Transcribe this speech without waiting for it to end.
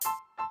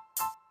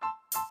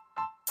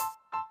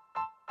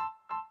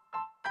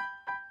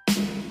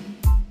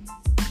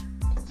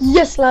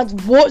Yes lads,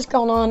 what's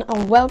going on,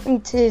 and welcome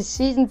to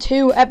season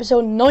 2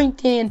 episode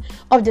 19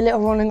 of the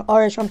Little Running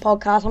Irishman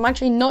podcast. I'm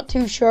actually not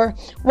too sure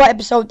what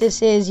episode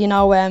this is,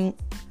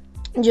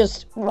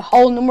 just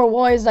whole number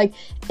wise,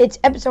 it's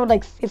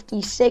episode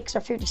 56 or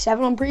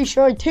 57, I'm pretty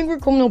sure. I think we're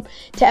coming up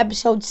to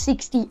episode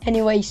 60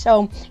 anyway,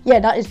 so yeah,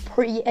 that is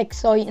pretty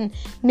exciting.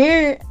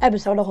 Near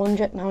episode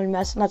 100, now I'm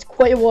messing, that's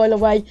quite a while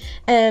away.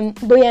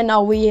 But yeah,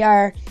 no, we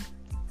are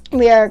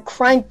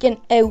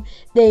cranking out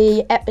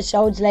the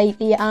episodes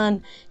lately,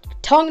 and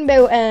talking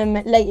about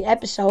late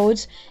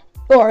episodes,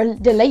 or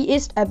the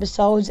latest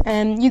episodes,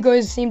 you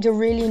guys seem to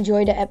really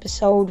enjoy the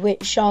episode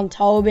with Sean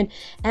Tobin.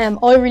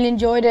 I really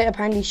enjoyed it,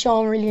 apparently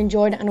Sean really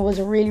enjoyed it, and it was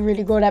a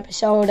really good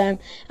episode, and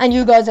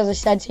you guys, as I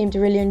said, seem to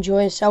really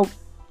enjoy it, so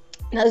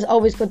that is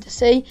always good to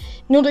see.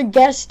 Another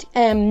guest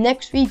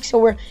next week, so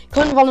we're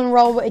kind of on a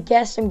roll with a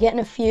guest. I'm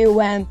getting a few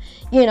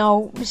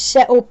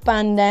set up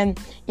and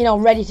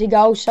ready to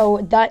go, so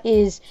that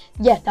is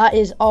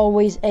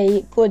always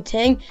a good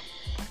thing.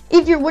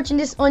 If you're watching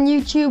this on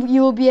YouTube,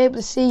 you will be able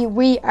to see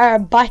we are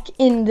back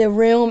in the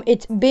room.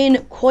 It's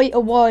been quite a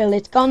while.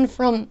 It's gone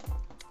from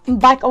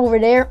back over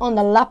there on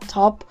the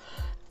laptop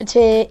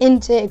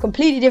into a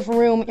completely different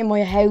room in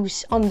my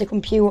house on the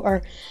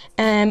computer,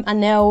 and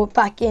now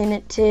back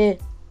into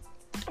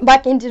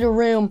the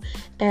room.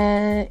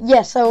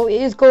 So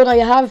it is good. I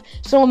have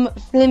some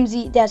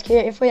flimsy desk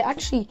here. If I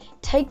actually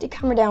take the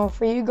camera down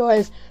for you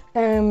guys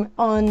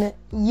on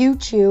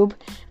YouTube,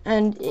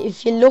 and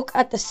if you look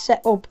at the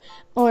setup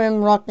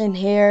I'm rocking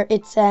here,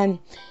 it's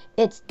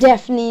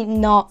definitely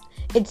not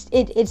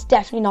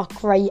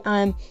great.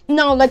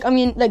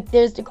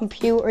 There's the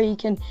computer, you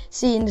can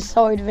see in the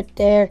side of it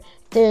there.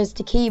 There's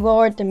the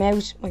keyboard, the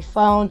mouse, my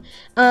phone,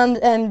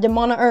 and the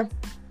monitor.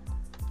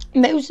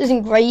 Mouse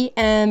isn't great,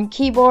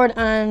 keyboard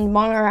and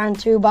monitor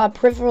aren't too bad.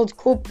 Peripherals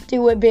could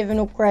do a bit of an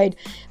upgrade,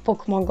 but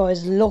come on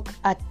guys, look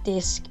at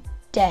this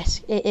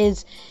desk.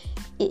 It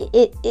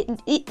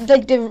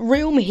the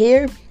room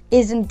here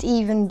isn't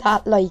even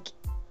that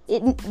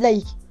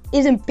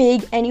isn't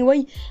big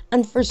anyway,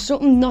 and for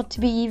something not to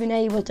be even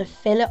able to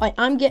fill it, I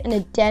am getting a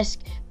desk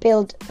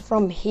built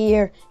from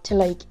here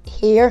to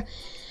here,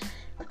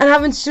 and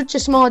having such a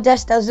small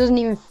desk that doesn't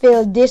even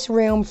fill this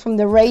room from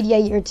the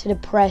radiator to the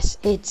press,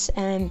 it's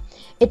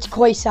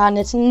quite sad, and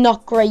it's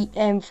not great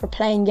for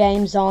playing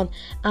games on.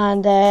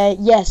 And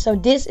so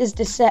this is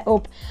the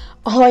setup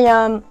I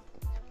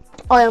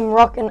am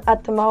rocking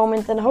at the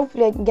moment, and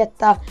hopefully I can get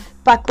that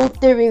back up.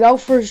 There we go,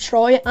 first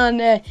try.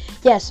 And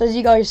so as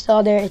you guys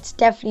saw there, it's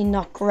definitely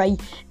not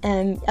great.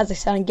 As I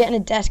said, I'm getting a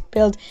desk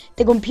built.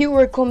 The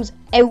computer comes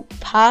out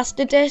past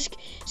the desk,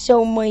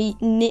 so my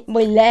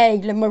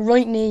leg, my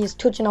right knee, is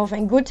touching off.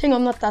 And good thing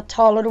I'm not that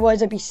tall,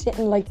 otherwise I'd be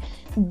sitting like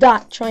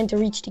that trying to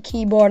reach the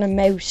keyboard and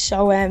mouse.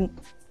 So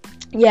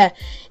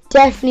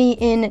definitely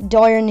in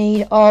dire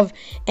need of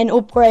an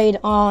upgrade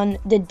on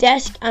the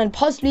desk and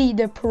possibly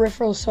the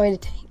peripheral side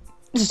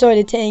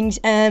of things.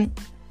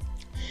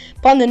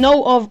 But on the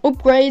note of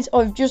upgrades,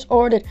 I've just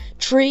ordered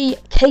 3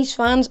 case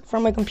fans for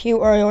my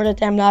computer. I ordered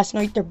them last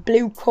night. They're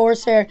blue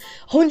Corsair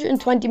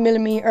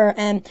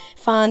 120mm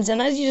fans,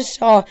 and as you just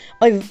saw,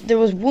 there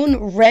was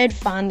one red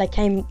fan that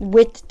came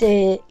with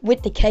the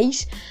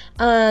case,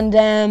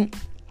 and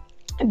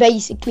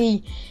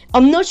basically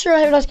I'm not sure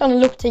how that's going to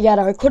look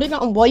together. I could have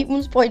gotten white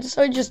ones, but I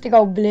decided just to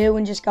go blue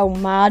and just go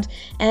mad.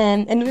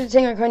 Another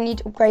thing I kind of need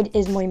to upgrade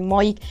is my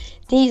mic.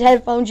 These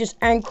headphones just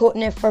aren't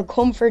cutting it for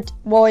comfort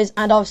wise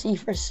and obviously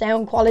for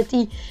sound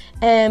quality.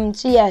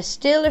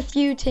 Still a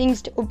few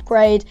things to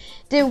upgrade.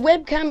 The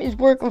webcam is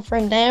working for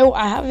now.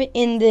 I have it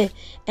in the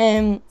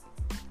 3.0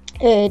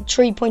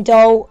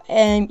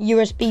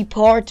 USB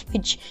port,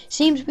 which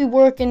seems to be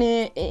working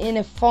in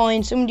a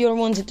fine. Some of the other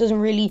ones, it doesn't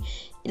really,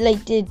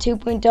 like the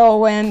 2.0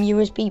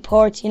 USB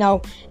ports,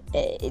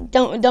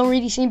 don't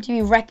really seem to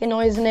be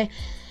recognizing it.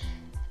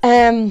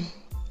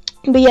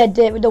 But yeah,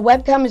 the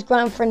webcam is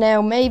grand for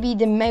now. Maybe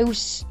the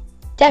mouse,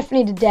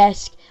 definitely the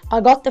desk. I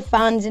got the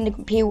fans in the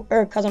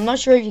computer because I'm not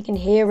sure if you can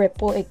hear it,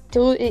 but it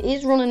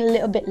is running a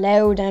little bit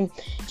loud,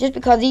 just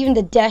because even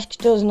the desk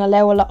doesn't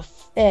allow a lot of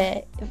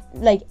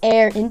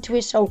air into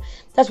it. So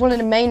that's one of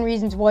the main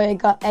reasons why I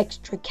got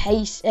extra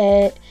case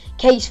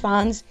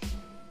fans.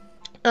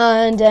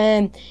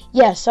 And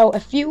so a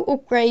few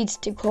upgrades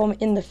to come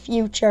in the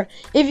future.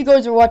 If you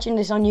guys are watching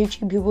this on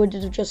YouTube, you would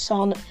have just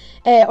saw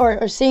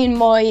or seen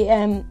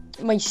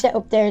my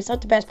setup there. It's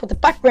not the best, but the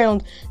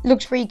background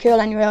looks pretty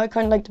cool anyway. I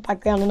kind of like the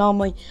background and all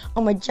my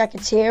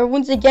jackets here.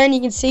 Once again, you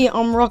can see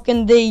I'm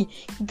rocking the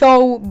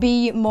Go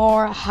Be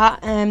More hat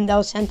that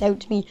was sent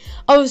out to me,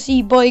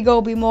 obviously by Go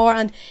Be More,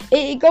 and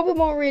Go Be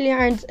More really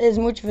aren't as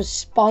much of a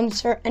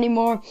sponsor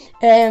anymore.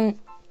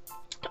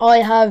 I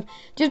have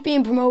just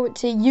been promoted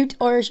to Youth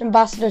Irish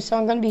Ambassador, so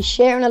I'm going to be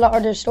sharing a lot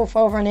of their stuff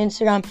over on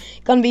Instagram.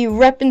 Going to be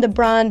repping the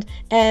brand.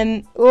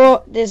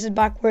 This is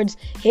backwards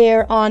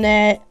here on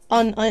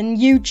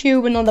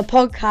YouTube and on the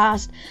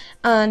podcast.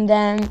 And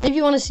if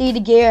you want to see the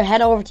gear,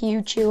 head over to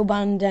YouTube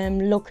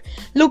and look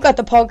at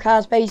the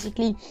podcast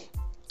basically.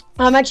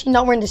 I'm actually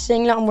not wearing the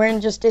singlet. I'm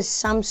wearing just this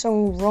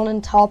Samsung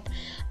running top.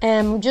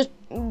 Just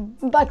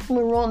back from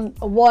a run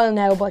a while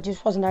now, but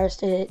just wasn't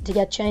arsed to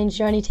get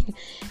changed or anything.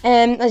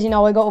 As you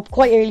know, I got up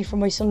quite early for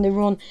my Sunday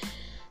run,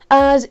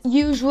 as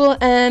usual.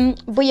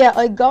 But yeah,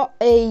 I got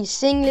a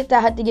singlet that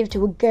I had to give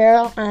to a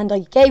girl, and I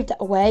gave that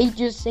away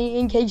just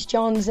in case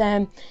John's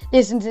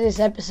listened to this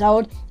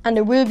episode. And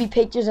there will be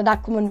pictures of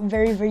that coming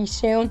very, very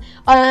soon.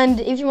 And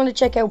if you want to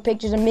check out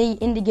pictures of me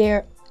in the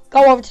gear,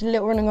 go over to the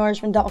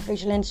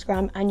littlerunningirishman.official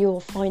Instagram and you'll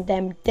find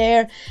them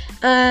there.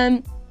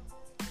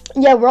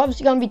 Yeah, we're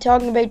obviously going to be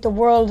talking about the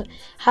World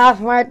Half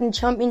Marathon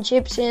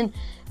Championships in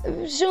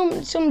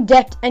some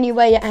depth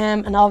anyway,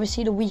 and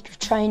obviously the week of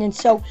training.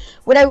 So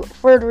without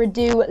further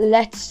ado,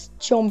 let's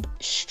jump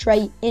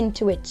straight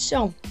into it.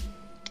 So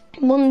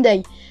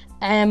Monday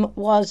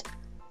was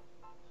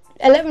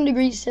 11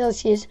 degrees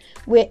Celsius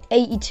with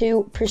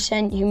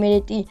 82%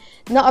 humidity.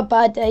 Not a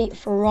bad day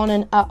for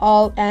running at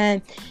all.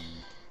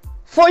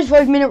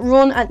 45-minute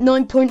run at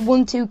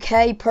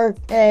 9.12k per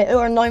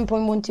or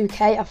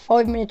 9.12k at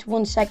 5 minutes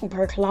 1 second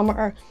per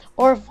kilometer,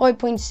 or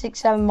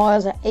 5.67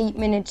 miles at 8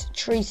 minutes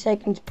 3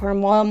 seconds per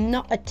mile.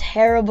 Not a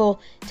terrible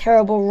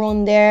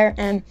run there,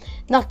 and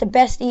not the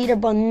best either,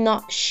 but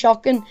not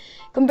shocking.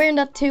 Comparing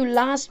that to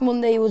last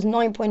Monday, it was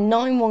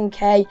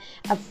 9.91k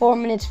at 4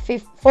 minutes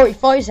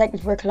 45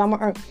 seconds per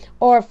kilometer,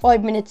 or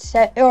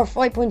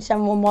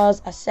 5.71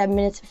 miles at 7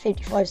 minutes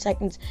 55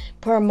 seconds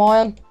per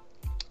mile.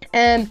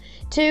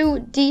 Two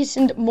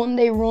decent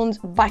Monday runs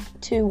back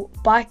to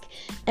back.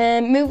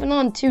 Moving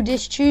on to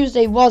this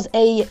Tuesday was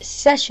a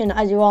session,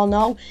 as you all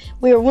know.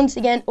 We were once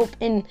again up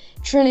in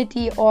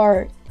Trinity,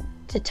 or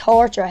the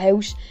torture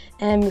house,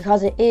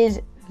 because it is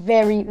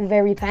very,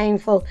 very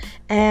painful,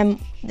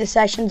 the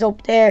sessions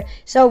up there.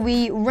 So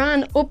we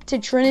ran up to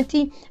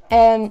Trinity,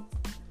 and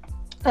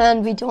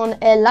we done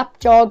a lap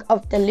jog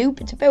of the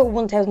loop. It's about a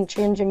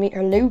 1,300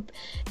 meter loop,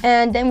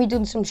 and then we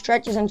done some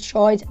stretches and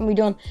strides, and we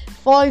done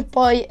 5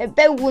 by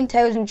about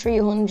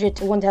 1,300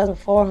 to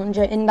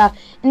 1,400 in that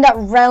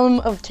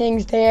realm of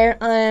things there.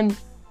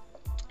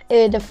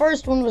 The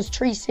first one was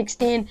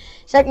 3:16,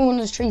 second one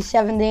was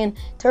 3:17,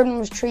 third one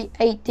was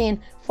 3:18,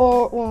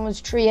 fourth one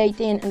was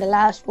 3:18, and the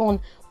last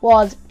one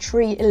was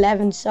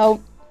 3:11.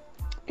 So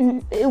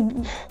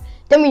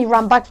then we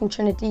ran back from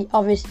Trinity,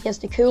 obviously, as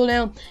the cool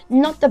down.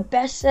 Not the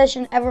best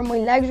session ever. My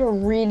legs were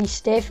really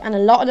stiff, and a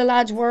lot of the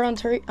lads were on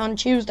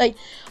Tuesday.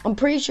 I'm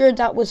pretty sure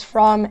that was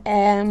from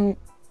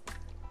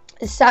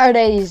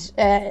Saturday's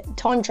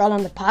time trial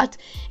on the path.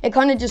 It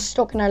kind of just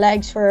stuck in our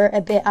legs for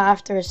a bit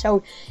after.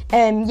 So,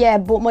 yeah,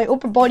 but my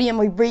upper body and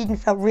my breathing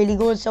felt really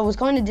good. So it was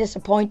kind of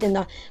disappointing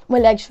that my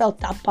legs felt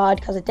that bad,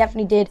 because it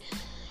definitely did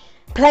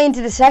play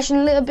into the session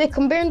a little bit.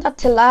 Comparing that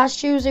to last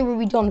Tuesday, where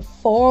we done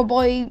 4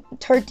 by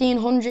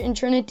 1,300 in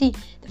Trinity.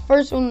 The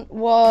first one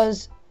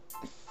was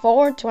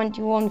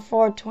 4:21,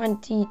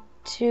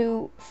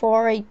 4:22,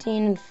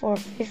 4:18, and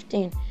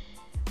 4:15.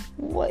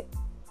 What?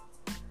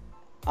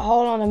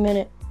 Hold on a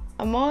minute.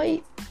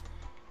 I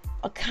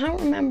can't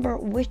remember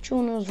which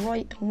one was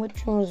right and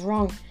which one was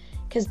wrong,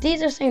 because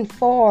these are saying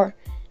 4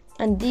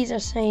 and these are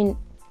saying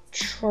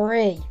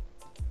 3.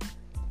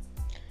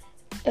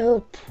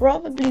 It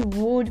probably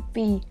would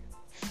be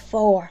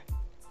 4.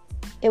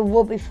 It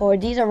would be 4.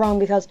 These are wrong,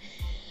 because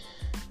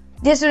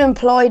this would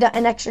imply that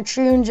an extra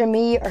 300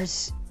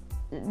 meters,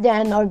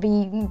 then I'd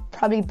be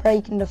probably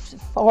breaking the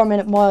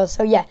 4-minute mile.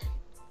 So yeah,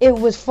 it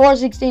was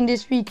 4:16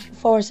 this week,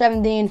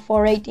 4:17,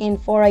 4:18,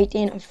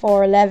 4:18, and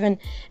 4:11.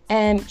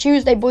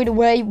 Tuesday, by the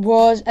way,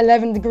 was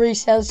 11 degrees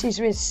Celsius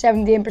with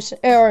 17%,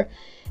 or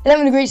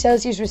 11 degrees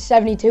Celsius with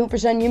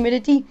 72%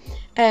 humidity.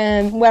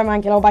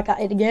 Weatherman can go back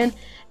at it again.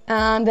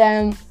 And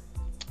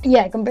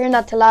yeah, comparing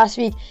that to last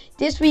week,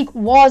 this week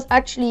was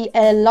actually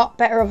a lot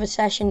better of a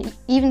session,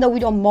 even though we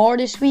done more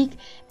this week.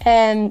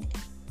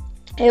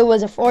 It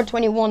was a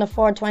 4:21, a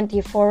 4:20,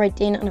 a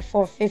 4:18, and a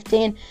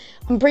 4:15.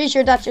 I'm pretty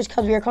sure that's just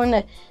because we were kind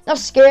of not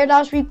scared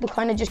last week, but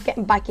kind of just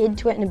getting back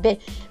into it and a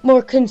bit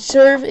more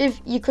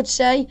conservative, you could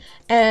say.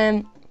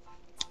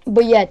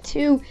 But yeah,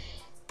 2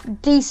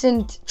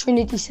 decent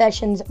Trinity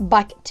sessions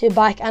back to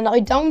back, and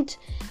I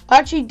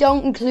actually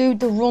don't include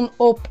the run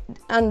up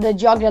and the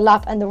jog the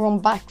lap and the run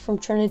back from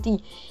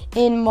Trinity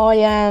in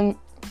my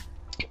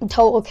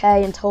total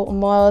K and total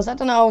miles. I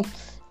don't know,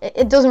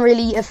 it doesn't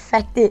really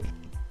affect it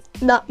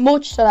that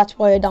much, so that's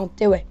why I don't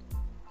do it.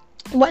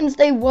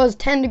 Wednesday was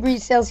 10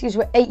 degrees Celsius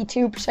with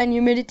 82%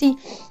 humidity.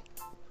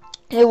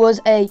 It was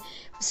a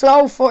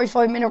slow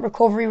 45-minute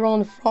recovery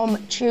run from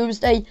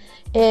Tuesday.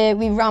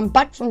 We ran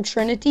back from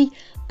Trinity.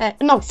 No,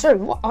 it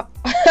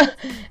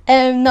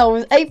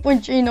was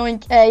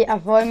 8.39k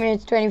at 5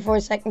 minutes 24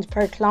 seconds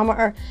per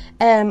kilometer,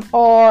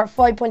 or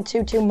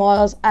 5.22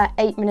 miles at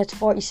 8 minutes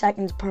 40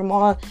 seconds per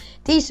mile.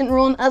 Decent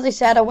run. As I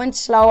said, I went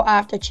slow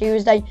after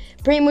Tuesday,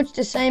 pretty much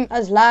the same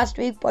as last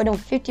week, but I done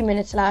 50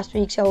 minutes last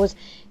week, so it was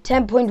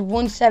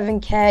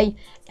 10.17k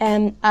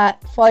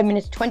at 5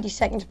 minutes 20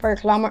 seconds per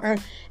kilometer.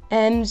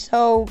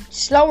 So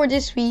slower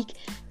this week,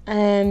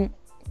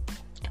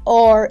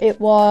 or it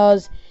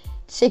was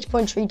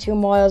 6.32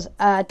 miles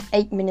at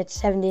 8 minutes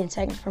 17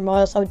 seconds per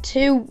mile. So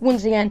two,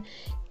 once again,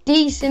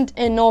 decent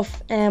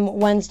enough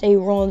Wednesday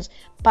runs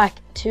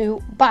back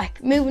to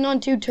back. Moving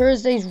on to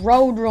Thursday's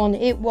road run,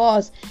 it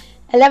was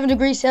 11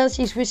 degrees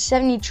Celsius with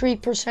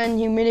 73%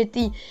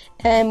 humidity,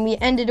 and we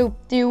ended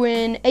up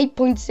doing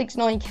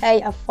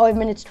 8.69k at 5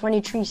 minutes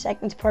 23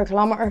 seconds per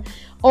kilometer,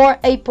 or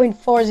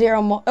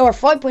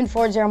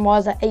 5.40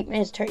 miles at 8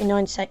 minutes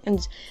 39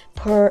 seconds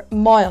per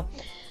mile.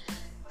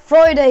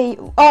 Friday,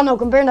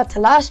 comparing that to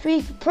last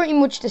week, pretty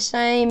much the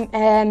same.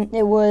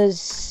 It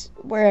was,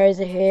 where is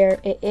it here?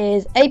 It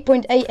is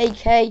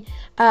 8.88k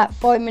at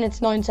 5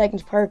 minutes 9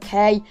 seconds per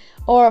k,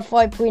 or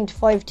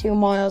 5.52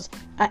 miles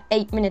at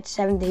 8 minutes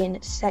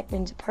 17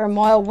 seconds per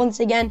mile. Once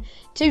again,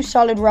 two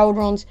solid road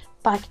runs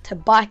back to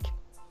back.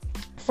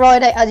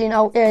 Friday, as you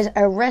know, is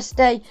a rest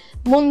day.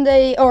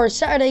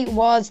 Saturday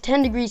was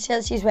 10 degrees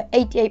Celsius with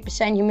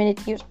 88%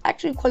 humidity. It was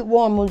actually quite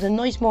warm. It was a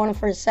nice morning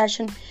for a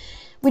session.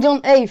 We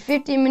done a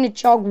 15-minute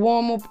jog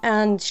warm-up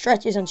and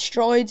stretches and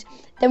strides.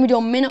 Then we do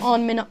a minute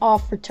on, minute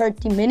off for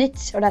 30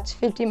 minutes. So that's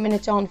 15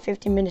 minutes on,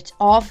 15 minutes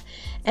off.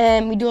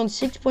 And we done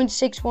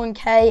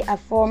 6.61k at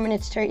 4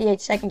 minutes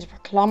 38 seconds per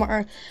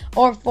kilometer,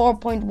 or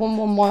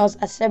 4.11 miles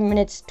at 7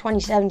 minutes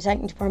 27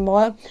 seconds per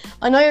mile.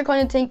 I know you're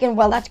kind of thinking,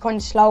 well, that's kind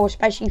of slow,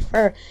 especially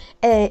for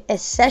a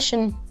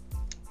session.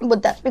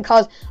 But that's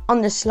because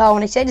on the slow,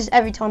 and I say this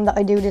every time that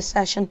I do this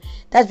session,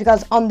 that's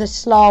because on the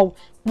slow,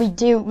 we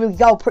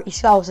go pretty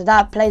slow, so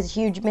that plays a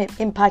huge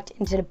impact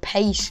into the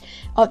pace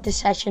of the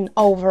session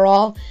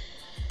overall.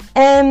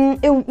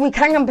 We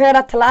can't compare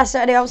that to last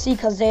Saturday, obviously,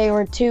 because they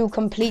were two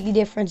completely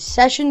different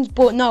sessions,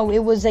 but no,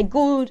 it was a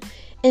good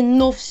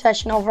enough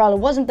session overall. It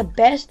wasn't the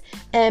best,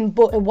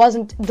 but it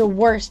wasn't the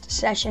worst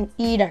session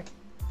either.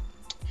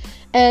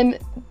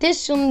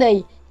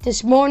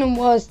 This morning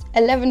was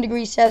 11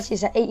 degrees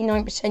Celsius at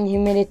 89%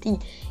 humidity.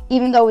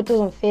 Even though it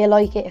doesn't feel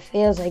like it, it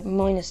feels like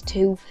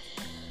 -2.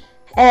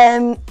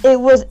 It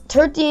was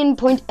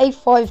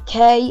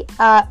 13.85k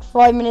at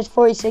 5 minutes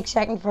 46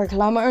 seconds per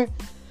kilometer,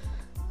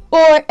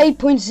 or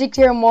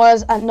 8.60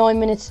 miles at 9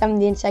 minutes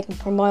 17 seconds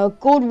per mile.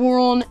 Good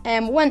run.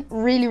 Went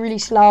really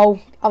slow.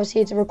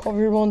 Obviously, it's a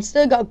recovery run.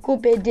 Still got a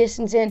good bit of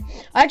distance in.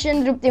 I actually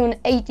ended up doing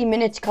 80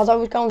 minutes because I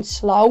was going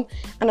slow,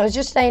 and I was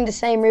just staying the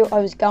same route I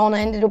was going. I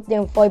ended up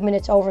doing 5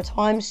 minutes over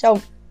time. So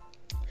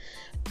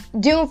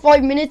doing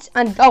 5 minutes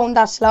and going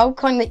that slow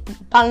kind of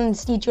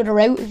balanced each other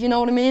out, if you know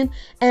what I mean.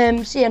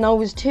 So yeah, no,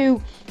 it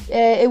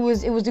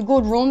was it was a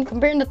good run.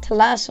 Comparing that to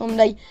last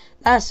Sunday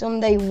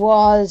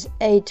was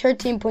a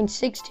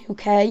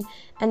 13.62k,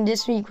 and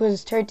this week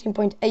was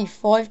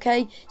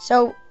 13.85k.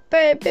 So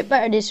a bit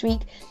better this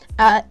week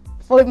at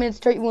 5 minutes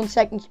 31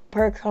 seconds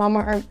per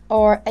kilometer,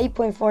 or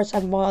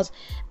 8.47 miles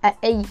at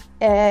 8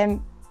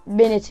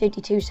 minutes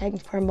 52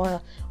 seconds per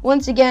mile.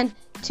 Once again,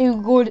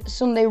 two good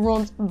Sunday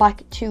runs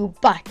back to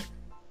back.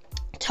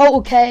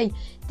 Total K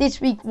this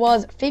week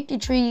was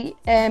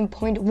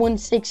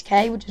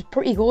 53.16k, which is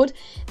pretty good.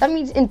 That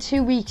means in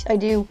 2 weeks I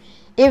do,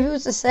 if it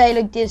was to say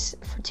like this,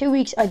 for 2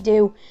 weeks I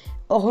do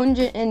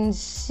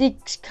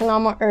 106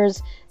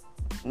 kilometers,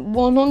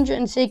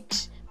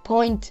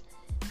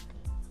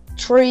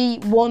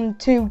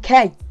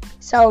 106.312k.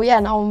 So yeah,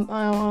 no,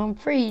 I'm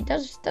pretty.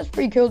 That's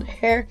pretty cool to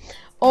hear.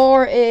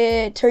 Or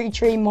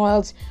 33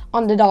 miles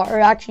on the dot, or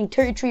actually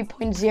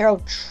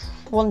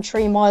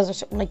 33.013 miles or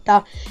something like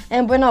that.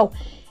 But no,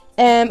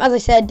 as I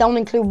said, don't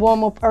include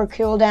warm up or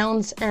cool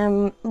downs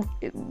when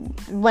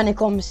it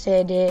comes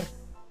to the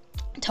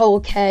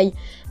total K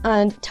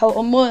and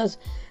total miles.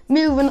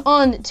 Moving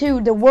on to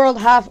the World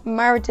Half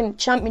Marathon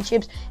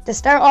Championships. To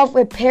start off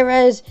with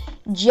Perez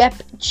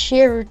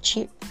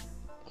Jepchircher.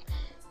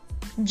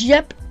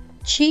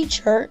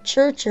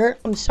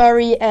 I'm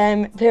sorry,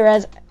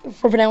 Perez,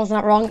 for pronouncing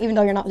that wrong, even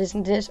though you're not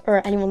listening to this,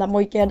 or anyone that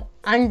might get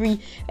angry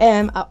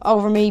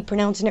over me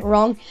pronouncing it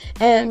wrong.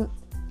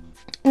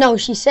 No,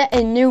 she set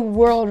a new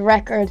world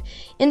record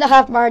in the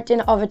half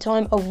marathon of a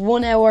time of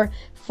 1 hour,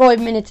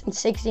 5 minutes and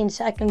 16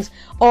 seconds,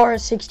 or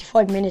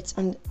 65 minutes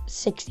and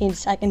 16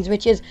 seconds,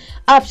 which is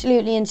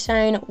absolutely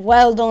insane.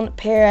 Well done,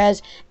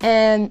 Perez.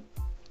 It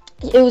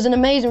was an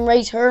amazing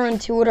race. Her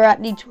and two other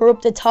athletes were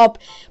up the top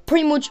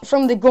pretty much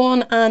from the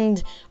gun,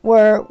 and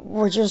were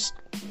just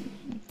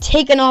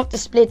taking off the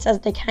splits as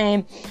they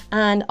came,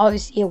 and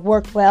obviously it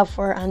worked well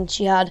for her, and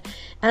she had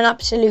an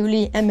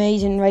absolutely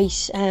amazing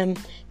race,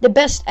 the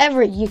best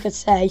ever, you could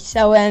say.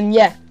 So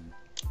yeah,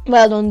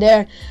 well done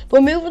there.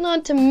 But moving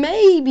on to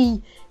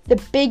maybe the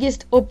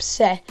biggest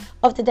upset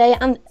of the day,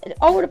 and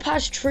over the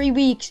past 3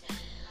 weeks,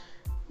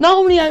 not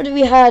only have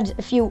we had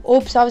a few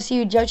ups, obviously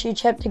with Joshua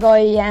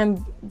Cheptegei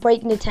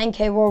breaking the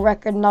 10k world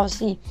record, and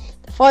obviously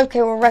the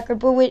 5k world record,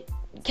 but with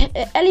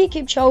Eliud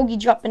Kipchoge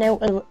dropping out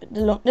of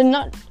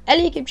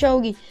Eliud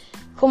Kipchoge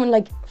coming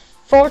like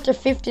 4th or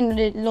 5th in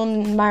the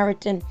London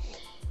Marathon,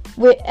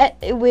 with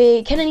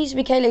Kenenisa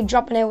Bekele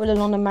dropping out of the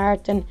London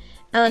Marathon,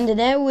 and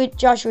now with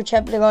Joshua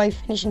Cheptegei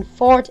finishing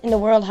 4th in the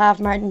World Half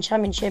Marathon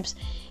Championships.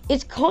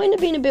 It's kind of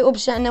been a bit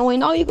upsetting. Now I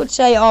know you could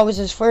say, oh, it was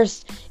his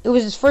first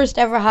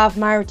ever half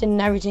marathon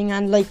and everything,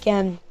 and like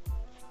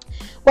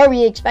where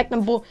we expect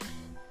him. But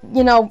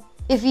you know,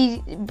 if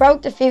he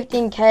broke the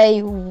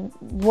 15k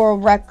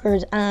world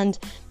record and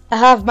a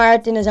half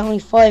marathon is only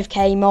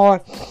 5k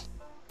more,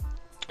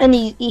 and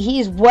he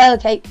is well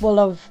capable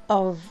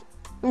of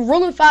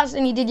running faster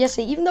than he did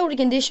yesterday, even though the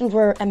conditions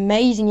were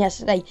amazing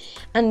yesterday.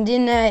 And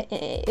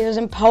it was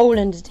in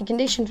Poland. The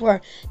conditions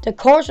were, the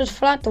course was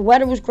flat, the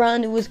weather was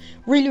grand, it was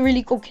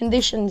really good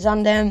conditions.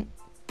 And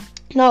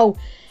no,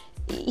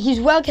 he's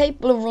well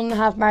capable of running a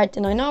half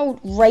marathon. I know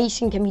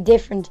racing can be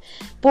different,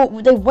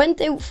 but they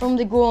went out from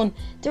the gun.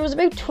 There was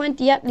about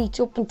 20 athletes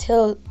up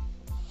until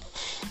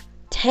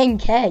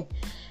 10k.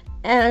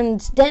 And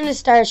then it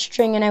started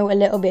stringing out a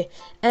little bit.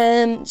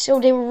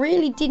 So they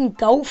really didn't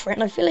go for it.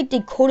 And I feel like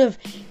they could have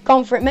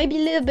gone for it maybe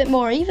a little bit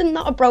more. Even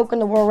not broken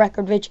the world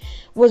record, which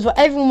was what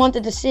everyone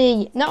wanted to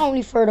see. Not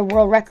only for the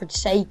world record's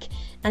sake,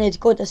 and it's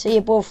good to see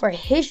it, but for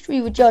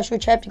history with Joshua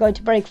Cheptegei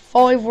to break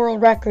 5 world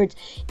records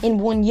in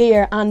 1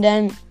 year. And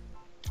then,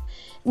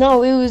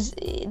 no,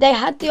 they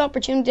had the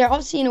opportunity. They're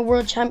obviously in a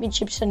world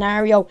championship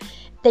scenario.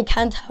 They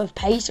can't have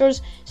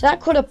pacers. So that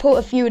could have put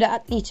a few of the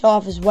athletes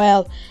off as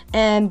well.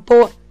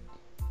 But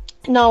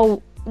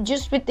no,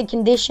 just with the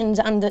conditions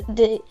and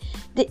the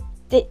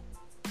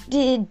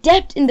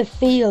depth in the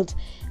field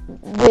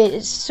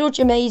with such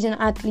amazing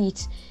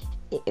athletes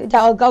that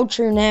I'll go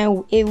through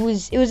now, it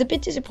was a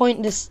bit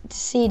disappointing to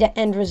see the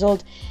end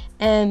result.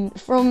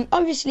 From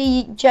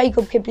obviously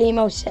Jacob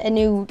Kiplimo set a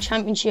new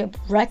championship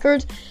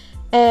record,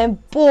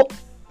 but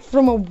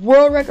from a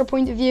world record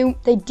point of view,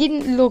 they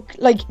didn't look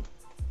like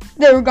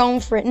they were going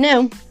for it.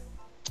 Now,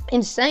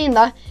 in saying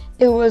that,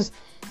 it was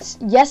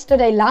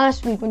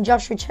last week when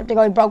Joshua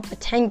Cheptegei broke the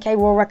 10k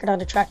world record on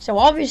the track. So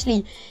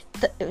obviously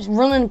it was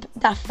running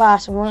that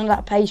fast and running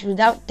that pace would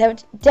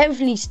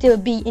definitely still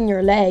be in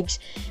your legs.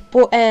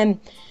 But no,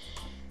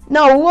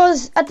 it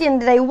was, at the end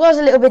of the day, it was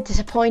a little bit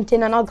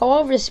disappointing. And I'll go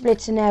over the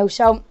splits now.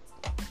 So,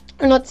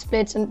 or not the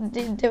splits, and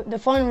the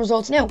final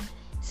results now.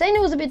 Saying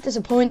it was a bit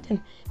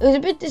disappointing. It was a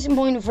bit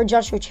disappointing for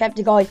Joshua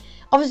Cheptegei.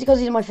 Obviously because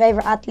he's my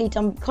favourite athlete,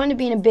 I'm kind of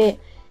being a bit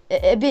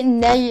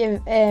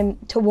negative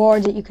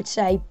towards it, you could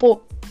say. But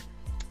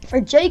for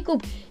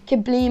Jacob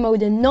Kiplimo,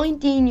 the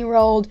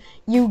 19-year-old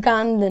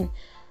Ugandan,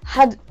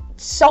 had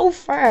so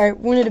far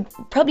one of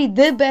probably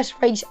the best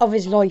race of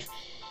his life.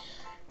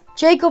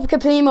 Jacob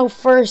Kiplimo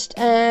first.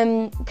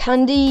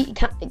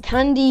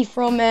 Candy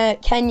from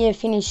Kenya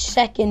finished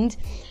second.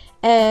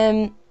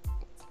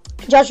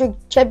 Joshua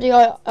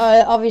Cheptegei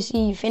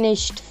obviously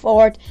finished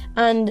fourth,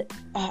 and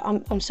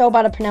I'm so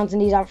bad at pronouncing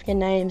these African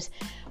names.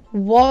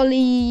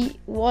 Wally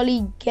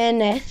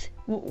Genet,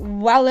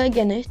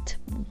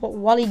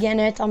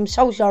 I'm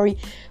so sorry,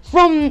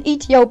 from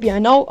Ethiopia. I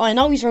know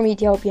he's from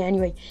Ethiopia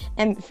anyway,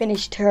 and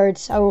finished third.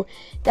 So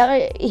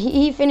that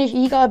he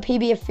got a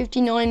PB of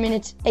 59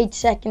 minutes 8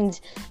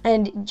 seconds,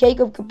 and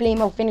Jacob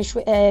Kiplimo finished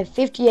with a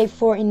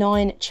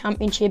 58:49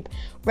 championship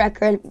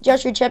record.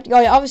 Joshua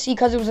Cheptegei, obviously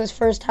because it was his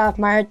first half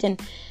marathon,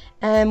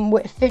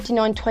 with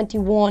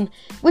 59:21,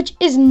 which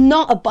is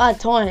not a bad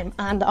time,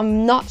 and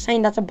I'm not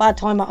saying that's a bad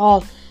time at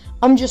all.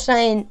 I'm just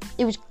saying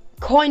it was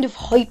kind of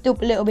hyped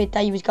up a little bit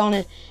that he was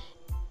gonna,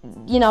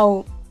 you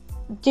know,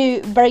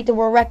 break the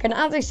world record. And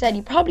as I said,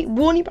 he probably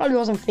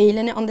wasn't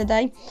feeling it on the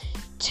day.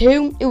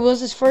 2, it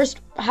was his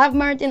first half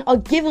marathon. I'll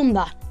give him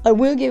that. I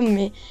will give him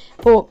it,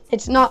 but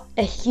it's not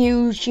a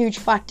huge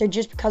factor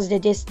just because of the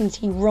distance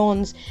he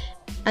runs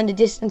and the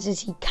distances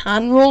he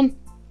can run.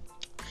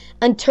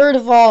 And third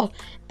of all,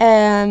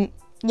 you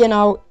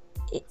know,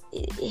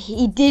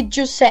 he did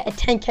just set a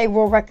 10k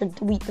world record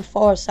the week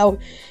before, so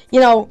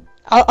you know,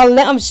 I'll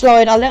let him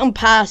slide. I'll let him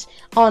pass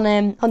on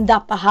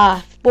that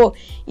behalf. But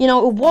you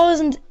know, it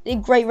wasn't a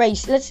great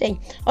race. Let's see.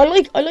 I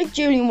like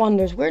Julian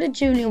Wonders. Where did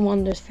Julian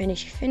Wonders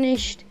finish?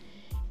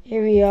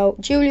 Here we go.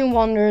 Julian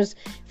Wonders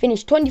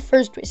finished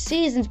 21st with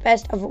season's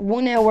best of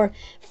 1 hour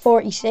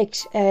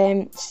 46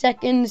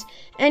 seconds.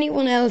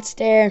 Anyone else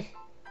there?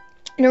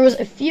 There was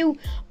a few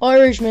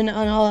Irishmen,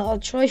 and I'll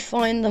try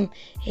find them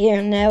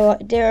here now.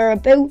 They're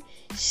about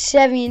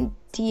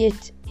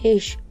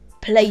 70th-ish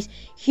place.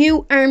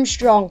 Hugh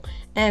Armstrong,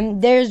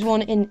 there's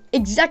one in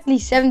exactly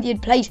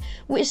 70th place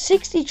with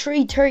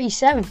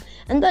 63:37,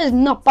 and that is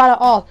not bad at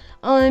all.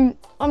 I'm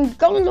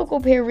gonna look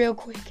up here real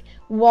quick.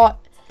 What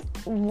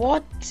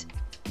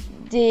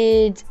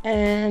did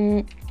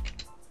who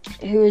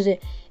is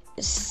it?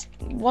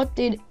 What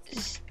did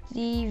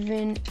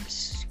Stephen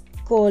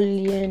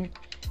Scullion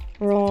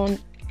run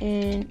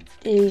in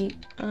the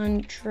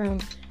Antrim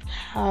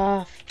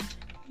half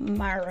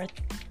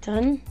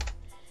marathon?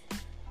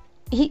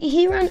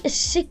 He ran a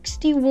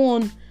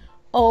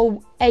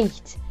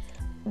 61:08.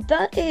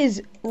 That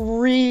is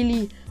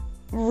really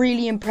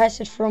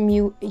impressive from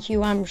you,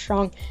 Hugh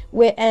Armstrong,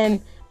 with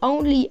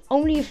only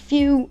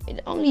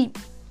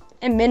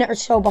a minute or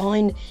so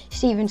behind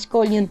Stephen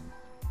Scullion.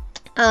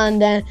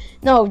 And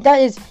no,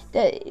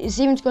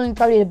 Stephen Scullion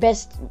probably the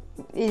best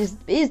is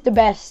the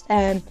best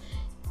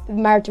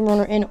marathon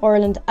runner in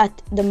Ireland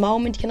at the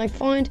moment. I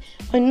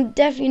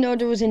definitely know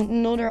there was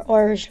another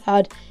Irish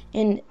lad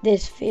in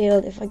this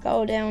field. If I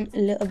go down a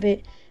little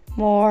bit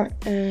more.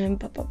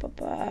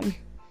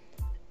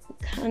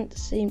 Can't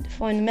seem to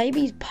find him.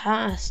 Maybe he's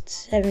past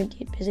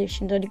 70th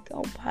position. Did it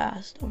go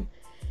past him?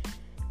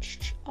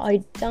 I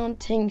don't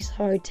think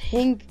so. I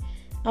think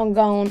I'm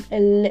going a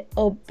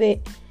little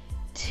bit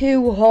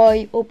too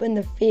high up in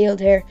the field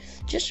here.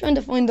 Just trying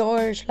to find the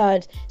Irish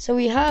lads. So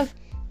we have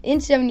in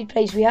 70th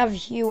place we have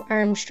Hugh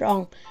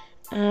Armstrong,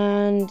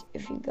 and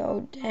if you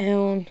go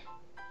down,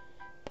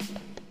 I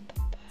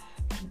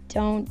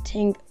don't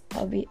think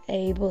I'll be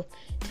able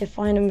to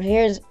find him.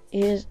 Here's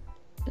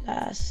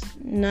last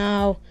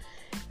now.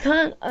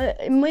 Can't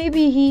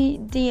maybe he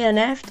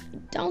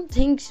DNF'd? Don't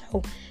think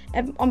so.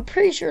 I'm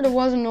pretty sure there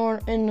was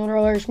another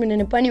Irishman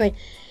in it. But anyway,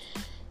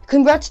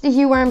 congrats to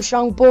Hugh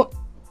Armstrong. But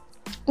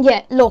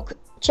yeah, look,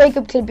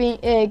 Jacob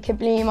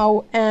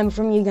Kiplimo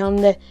from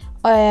Uganda.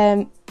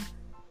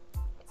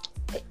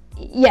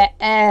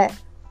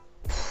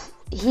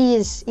 He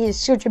is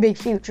such a big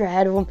future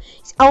ahead of him.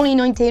 He's only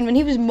 19. When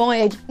he was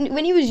my age,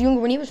 when he was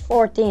younger, when he was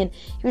 14,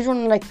 he was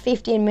running like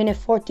 14-minute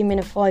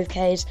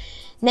 5Ks.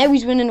 Now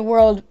he's winning the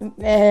world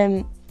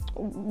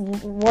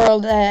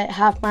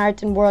half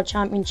marathon world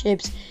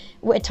championships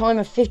with a time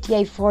of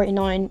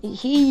 58:49.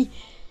 He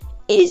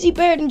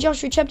better than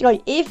Joshua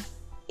Cheptegei?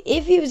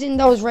 If he was in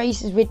those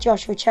races with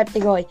Joshua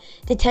Cheptegei,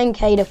 the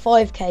 10k, the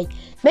 5k,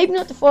 maybe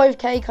not the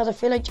 5k because I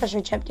feel like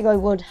Joshua Cheptegei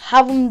would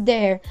have him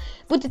there,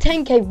 but the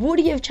 10k, would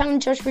he have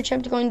challenged Joshua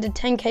Cheptegei in the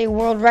 10k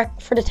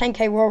for the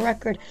 10k world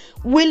record?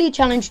 Will he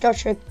challenge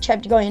Joshua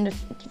Cheptegei in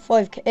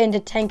the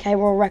 10k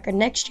world record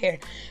next year?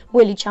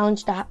 Will he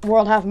challenge the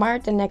world half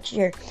marathon next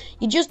year?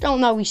 You just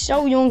don't know. He's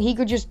so young, he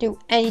could just do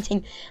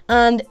anything.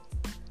 And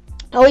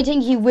I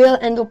think he will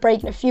end up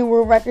breaking a few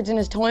world records in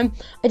his time.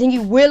 I think he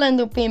will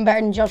end up being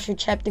better than Joshua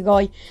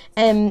Cheptegei.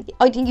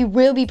 I think he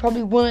will be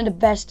probably one of the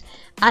best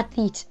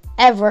athletes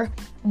ever.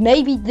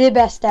 Maybe the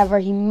best ever.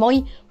 He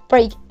might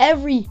break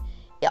every...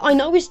 I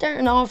know he's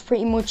starting off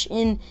pretty much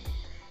in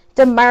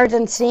the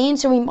marathon scene,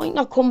 so he might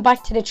not come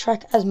back to the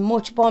track as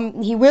much, but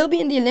he will be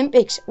in the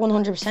Olympics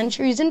 100%.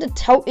 Sure, he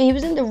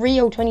was in the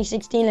Rio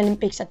 2016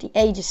 Olympics at the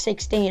age of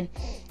 16.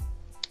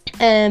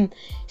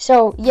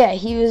 So yeah,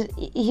 he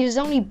was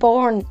only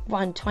born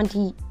in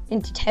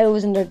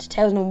 2000 or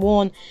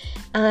 2001.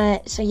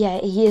 So yeah,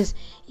 he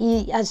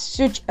has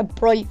such a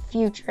bright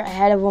future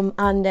ahead of him.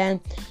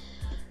 And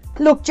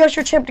look,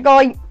 Joshua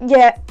Cheptegei,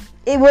 yeah,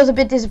 it was a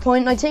bit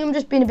disappointing. I think I'm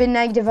just being a bit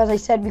negative, as I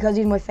said, because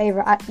he's my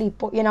favourite athlete.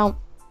 But you know,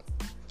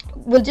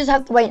 we'll just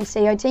have to wait and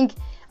see. I think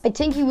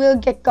he will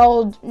get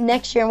gold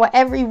next year in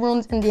whatever he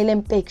runs in the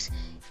Olympics.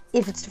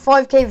 If it's the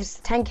 5k, if it's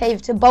the 10k, if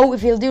it's a boat,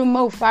 if he'll do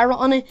Mo Farah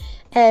on it,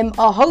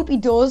 I hope he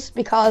does,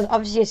 because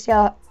obviously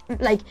still,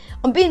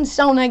 I'm being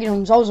so negative,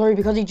 I'm so sorry,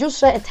 because he just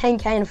set a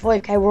 10k and a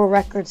 5k world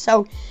record.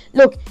 So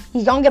look,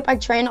 he's gonna get back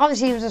training.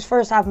 Obviously it was his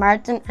first half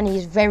marathon and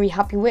he's very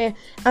happy with it,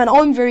 and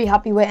I'm very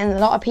happy with it, and a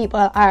lot of people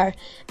are.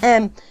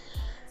 But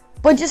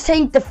I just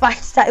think the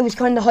fact that it was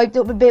kind of hyped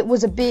up a bit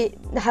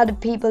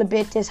had people a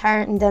bit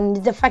disheartened,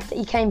 and the fact that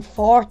he came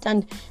fourth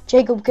and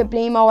Jacob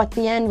Kiplimo at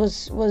the end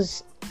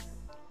was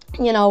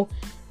you know,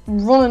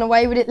 running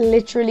away with it.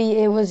 Literally,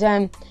 it was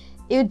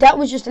that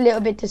was just a little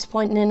bit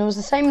disappointing. And it was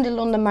the same in the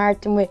London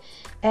Marathon with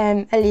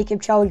Eliud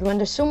Kipchoge. When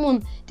there's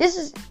this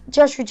is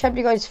Joshua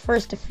Cheptegei's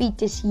first defeat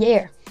this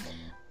year,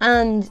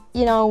 and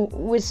you know,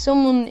 with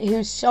someone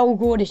who's so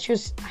good, it's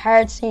just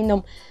hard seeing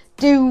them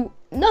do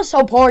not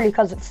so poorly,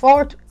 because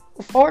fourth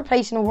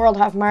place in the World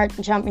Half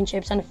Marathon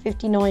Championships and a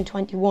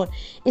 59:21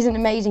 is an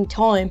amazing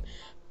time,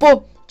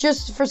 but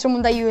just for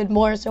someone that you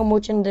admire so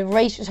much and the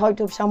race was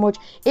hyped up so much,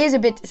 it is a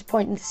bit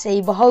disappointing to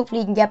see. But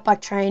hopefully he can get back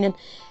training,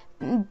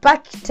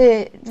 back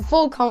to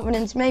full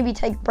confidence, maybe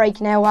take a break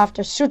now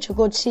after such a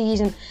good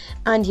season,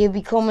 and he'll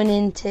be coming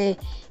into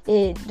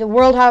the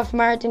World Half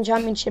Marathon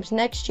Championships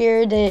next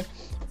year, the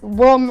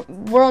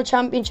World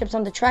Championships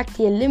on the track,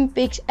 the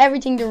Olympics,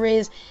 everything there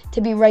is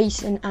to be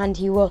racing, and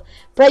he will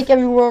break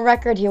every world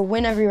record, he'll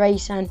win every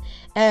race. And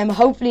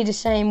hopefully the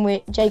same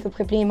with Jacob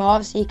Kiplimo.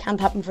 Obviously it can't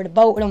happen for the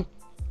both of them,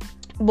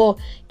 but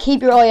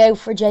keep your eye out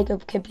for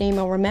Jacob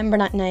Kiplimo. Remember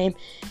that name.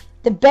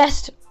 The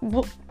best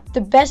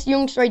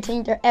youngster I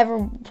think there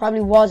ever probably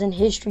was in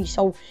history.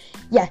 So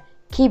yeah,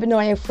 keep an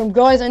eye out for him,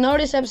 guys. I know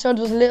this episode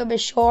was a little bit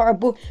shorter,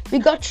 but we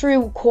got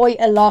through quite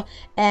a lot.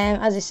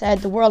 As I said,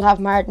 the World Half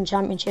Marathon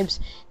Championships,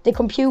 the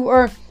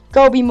computer,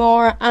 Go Be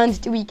More, and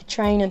the week of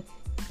training.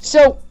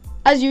 So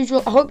as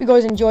usual, I hope you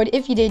guys enjoyed.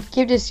 If you did,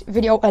 give this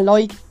video a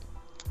like,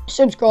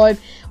 subscribe,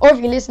 or if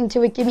you listen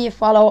to it, give me a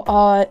follow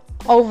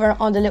over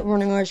on the Little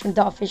Running Irishman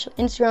official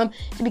Instagram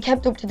to be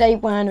kept up to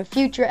date when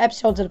future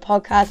episodes of the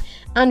podcast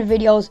and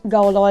videos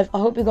go live. I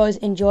hope you guys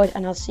enjoyed,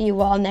 and I'll see you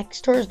all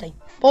next Thursday.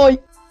 Bye.